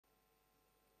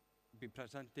be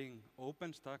presenting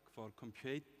OpenStack for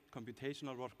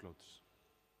computational workloads.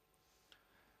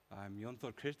 I'm Jon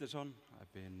Thor Kristinsson.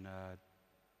 I've been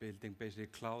building basically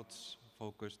clouds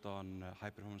focused on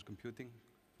high-performance computing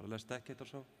for the last decade or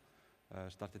so.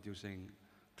 Started using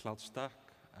CloudStack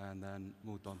and then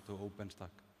moved on to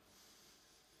OpenStack.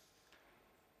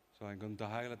 So I'm going to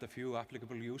highlight a few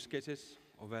applicable use cases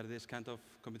of where this kind of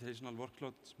computational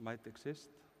workloads might exist.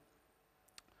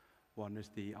 One is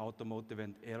the automotive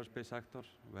and aerospace sector,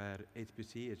 where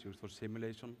HPC is used for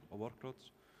simulation of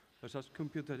workloads, such as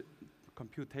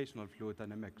computational fluid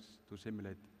dynamics to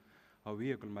simulate how a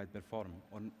vehicle might perform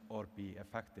or be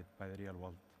affected by the real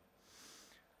world.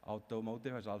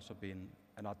 Automotive has also been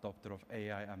an adopter of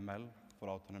AI/ML for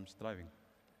autonomous driving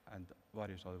and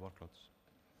various other workloads.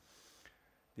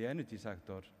 The energy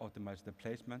sector optimizes the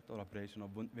placement or operation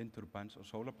of wind turbines or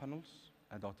solar panels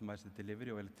and optimizes the delivery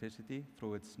of electricity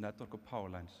through its network of power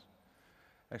lines.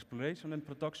 Exploration and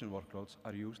production workloads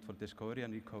are used for discovery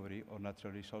and recovery of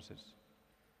natural resources.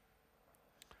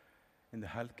 In the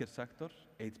healthcare sector,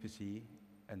 HPC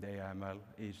and AI/ML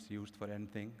is used for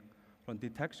anything from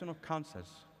detection of cancer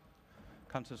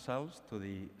cells to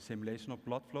the simulation of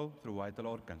blood flow through vital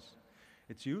organs.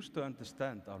 It's used to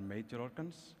understand our major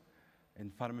organs. In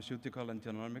pharmaceutical and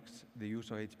genomics, the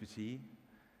use of HPC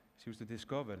is used to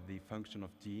discover the function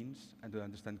of genes and to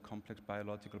understand complex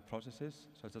biological processes,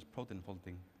 such as protein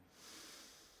folding.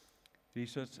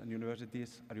 Research and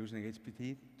universities are using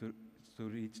HPC to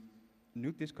reach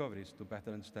new discoveries to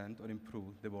better understand or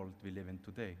improve the world we live in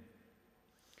today.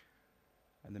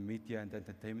 And the media and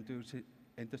entertainment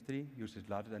industry uses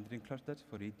large rendering clusters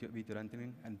for video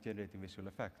rendering and generating visual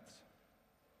effects.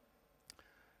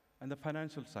 And the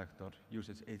financial sector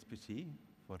uses HPC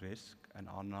for risk and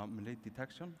anomaly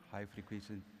detection,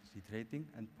 high-frequency trading,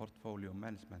 and portfolio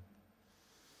management.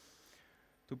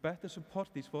 To better support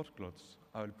these workloads,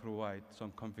 I will provide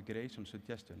some configuration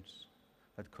suggestions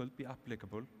that could be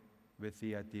applicable with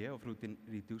the idea of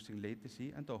reducing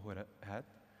latency and overhead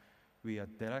via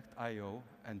direct I/O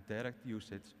and direct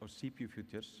usage of CPU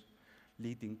features,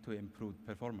 leading to improved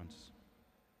performance.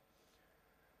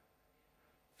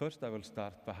 First, I will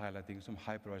start by highlighting some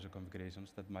hypervisor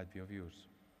configurations that might be of use.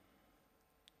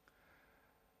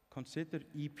 Consider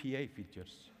EPA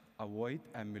features. Avoid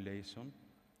emulation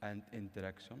and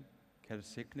indirection can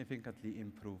significantly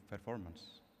improve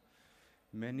performance.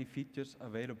 Many features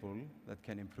available that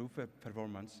can improve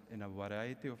performance in a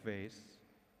variety of ways.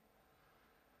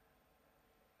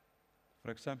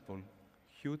 For example,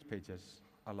 huge pages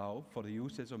allow for the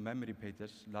usage of memory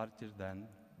pages larger than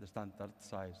the standard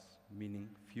size, meaning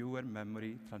fewer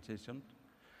memory transitions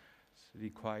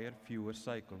require fewer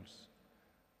cycles.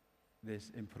 This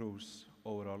improves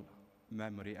overall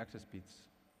memory access speeds.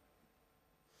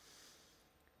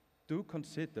 Do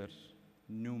consider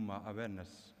NUMA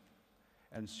awareness.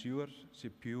 Ensure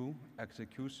CPU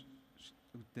execution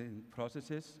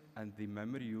processes and the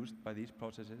memory used by these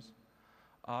processes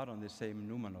are on the same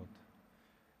NUMA node,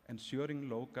 ensuring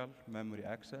local memory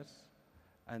access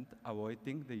and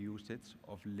avoiding the usage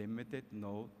of limited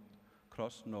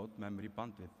cross-node memory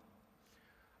bandwidth.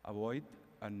 Avoid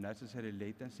unnecessary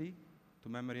latency to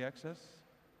memory access.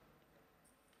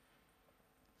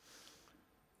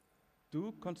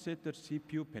 Do consider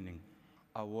CPU pinning.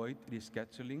 Avoid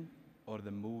rescheduling or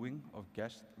the moving of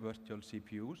guest virtual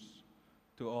CPUs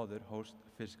to other host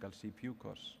physical CPU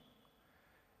cores.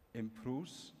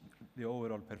 Improves the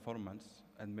overall performance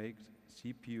and makes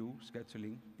CPU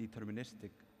scheduling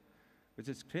deterministic, which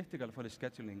is critical for the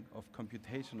scheduling of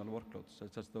computational workloads,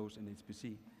 such as those in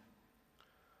HPC.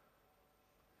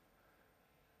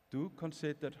 Do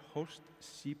consider host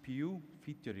CPU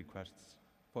feature requests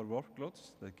for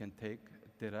workloads that can take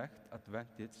direct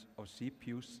advantage of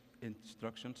CPU's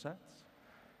instruction sets,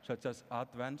 such as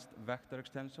advanced vector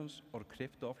extensions or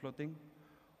crypto offloading,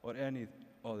 or any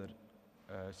other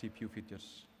CPU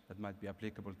features that might be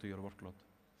applicable to your workload.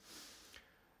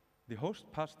 The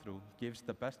host pass-through gives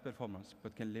the best performance,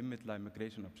 but can limit live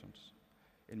migration options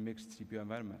in mixed CPU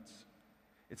environments.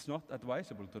 It's not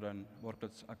advisable to run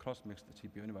workloads across mixed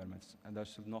CPU environments, and that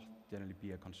should not generally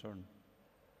be a concern.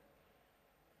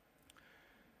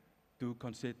 Do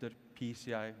consider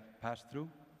PCI pass-through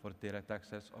for direct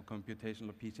access of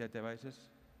computational PCI devices,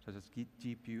 such as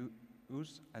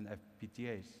GPUs and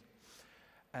FPGAs.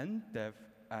 NDEV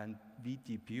and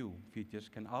vGPU features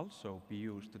can also be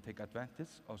used to take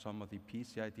advantage of some of the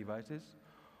PCI devices,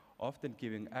 often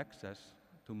giving access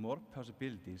to more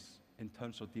possibilities in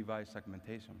terms of device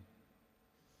segmentation.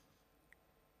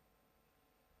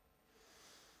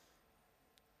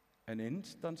 An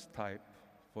instance type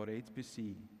for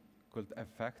HPC could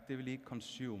effectively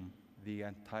consume the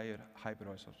entire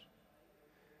hypervisor.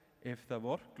 If the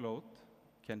workload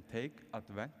can take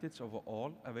advantage of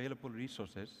all available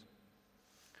resources,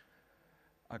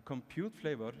 a compute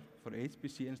flavor for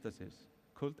HPC instances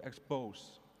could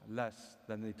expose less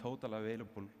than the total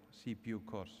available CPU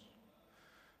cores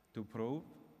to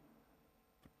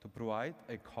provide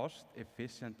a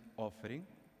cost-efficient offering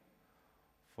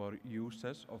for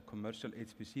users of commercial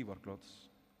HPC workloads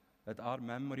that are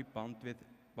memory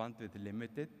bandwidth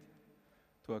limited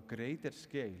to a greater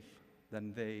scale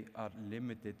than they are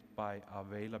limited by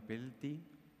availability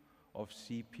of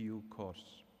CPU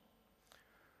cores.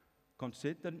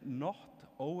 Consider not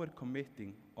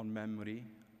overcommitting on memory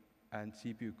and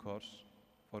CPU cores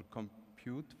for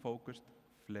compute-focused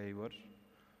flavors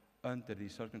under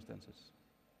these circumstances.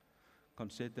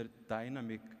 Consider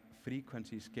dynamic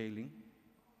frequency scaling.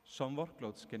 Some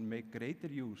workloads can make greater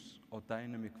use of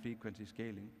dynamic frequency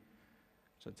scaling,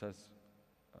 such as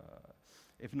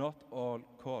if not all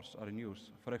cores are in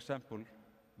use. For example,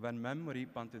 when memory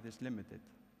bandwidth is limited.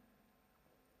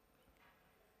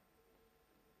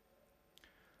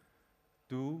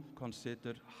 Do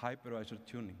consider hypervisor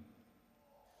tuning.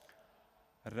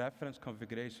 Reference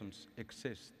configurations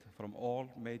exist from all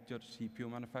major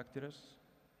CPU manufacturers.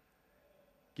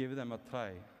 Give them a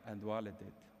try and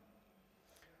validate.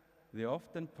 They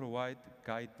often provide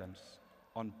guidance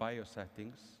on BIOS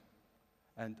settings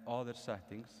and other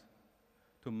settings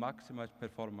to maximize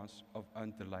performance of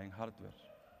underlying hardware.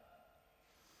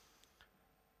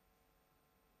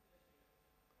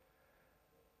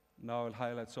 Now I'll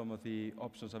highlight some of the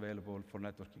options available for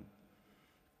networking.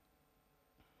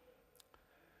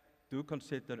 Do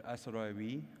consider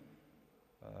SRIV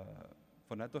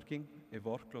for networking if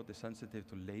workload is sensitive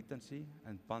to latency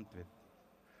and bandwidth.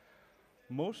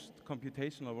 Most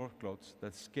computational workloads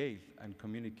that scale and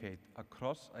communicate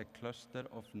across a cluster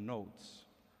of nodes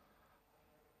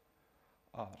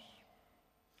are,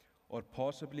 or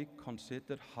possibly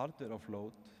consider hardware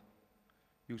offload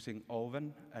using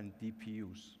oven and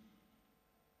DPUs.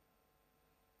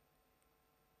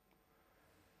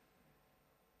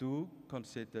 Do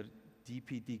consider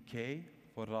DPDK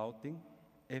for routing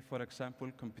if, for example,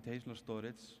 computational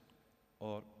storage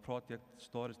or project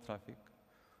storage traffic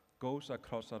goes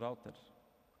across a router.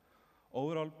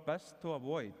 Overall, best to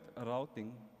avoid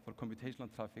routing for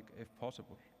computational traffic if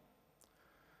possible.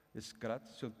 The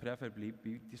scratch should preferably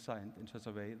be designed in such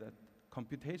a way that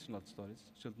computational storage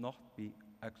should not be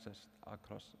accessed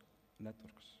across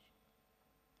networks.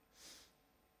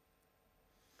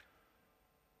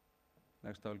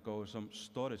 Next, I'll go with some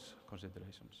storage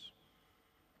considerations.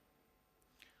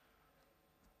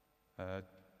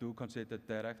 Do consider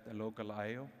direct and local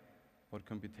I/O for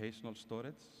computational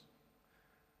storage.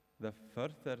 The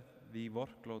further the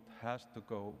workload has to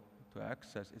go to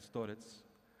access its storage,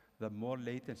 the more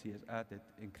latency is added,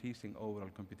 increasing overall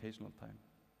computational time.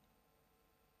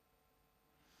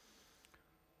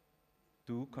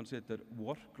 Do consider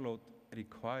workload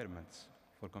requirements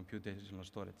for computational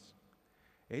storage.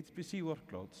 HPC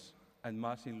workloads and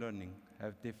machine learning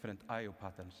have different I/O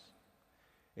patterns.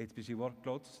 HPC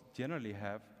workloads generally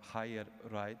have higher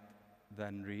write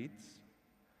than reads,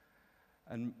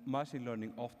 and machine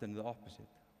learning often the opposite.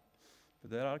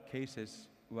 But there are cases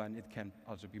when it can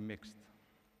also be mixed.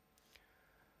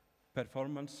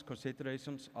 Performance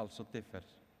considerations also differ,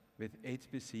 with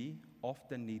HPC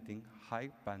often needing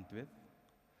high bandwidth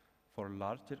for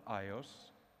larger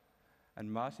I/Os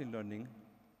and machine learning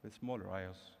with smaller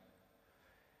I/Os.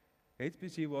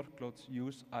 HPC workloads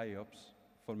use IOPS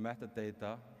for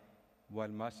metadata, while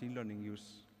machine learning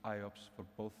use IOPS for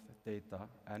both data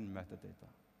and metadata.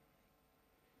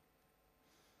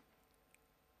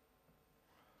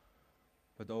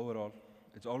 But overall,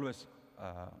 it's always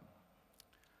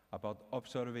about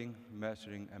observing,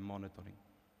 measuring, and monitoring.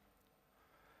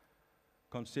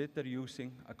 Consider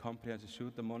using a comprehensive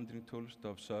suite of monitoring tools to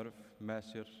observe,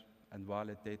 measure, and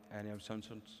validate any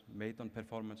assumptions made on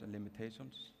performance and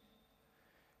limitations.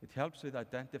 It helps with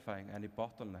identifying any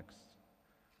bottlenecks,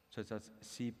 such as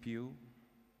CPU,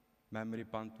 memory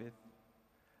bandwidth,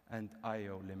 and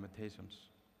I/O limitations.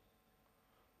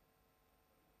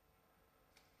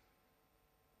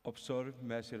 Observe,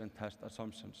 measure, and test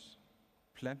assumptions.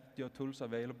 Plenty of tools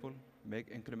available, make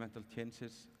incremental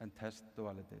changes, and test to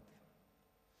validate.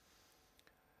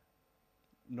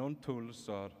 Known tools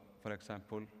are, for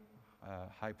example,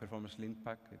 high-performance link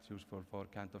pack. It's useful for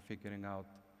kind of figuring out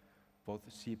both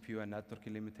CPU and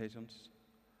networking limitations.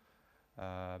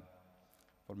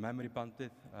 For memory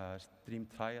bandwidth, Stream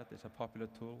Triad is a popular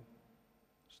tool.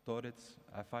 Storage,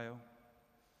 FIO.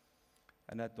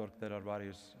 And network, there are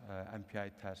various MPI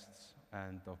tests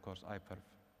and, of course, iPerf.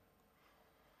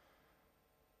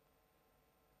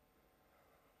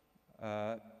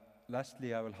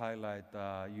 Lastly, I will highlight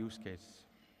a use case.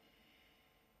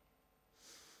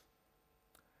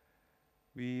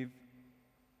 We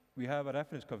have a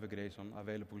reference configuration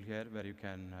available here where you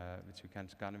can, which you can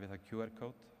scan with a QR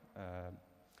code.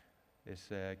 This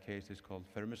case is called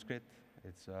ThermosGrid.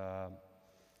 It's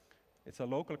a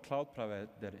local cloud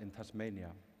provider in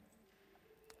Tasmania.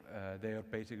 They are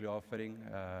basically offering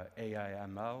AI,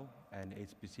 ML, and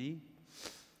HPC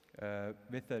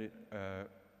with their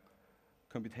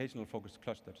computational focused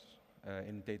clusters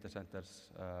in data centers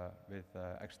with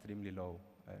extremely low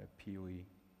PUE.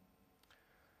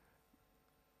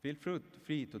 Feel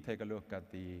free to take a look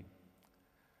at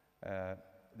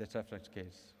this reference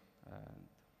case.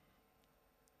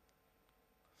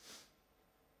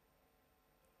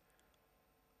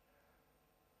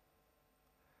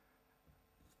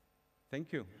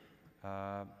 Thank you.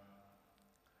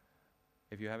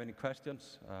 If you have any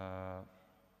questions,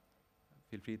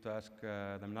 feel free to ask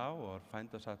them now or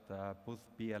find us at booth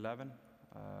B11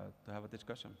 to have a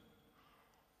discussion.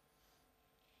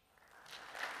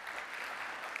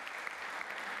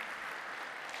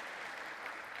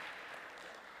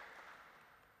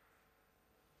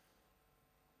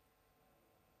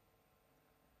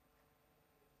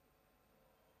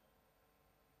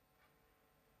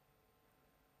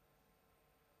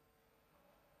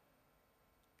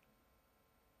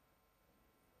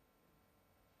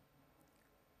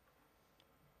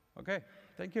 Okay,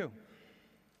 thank you.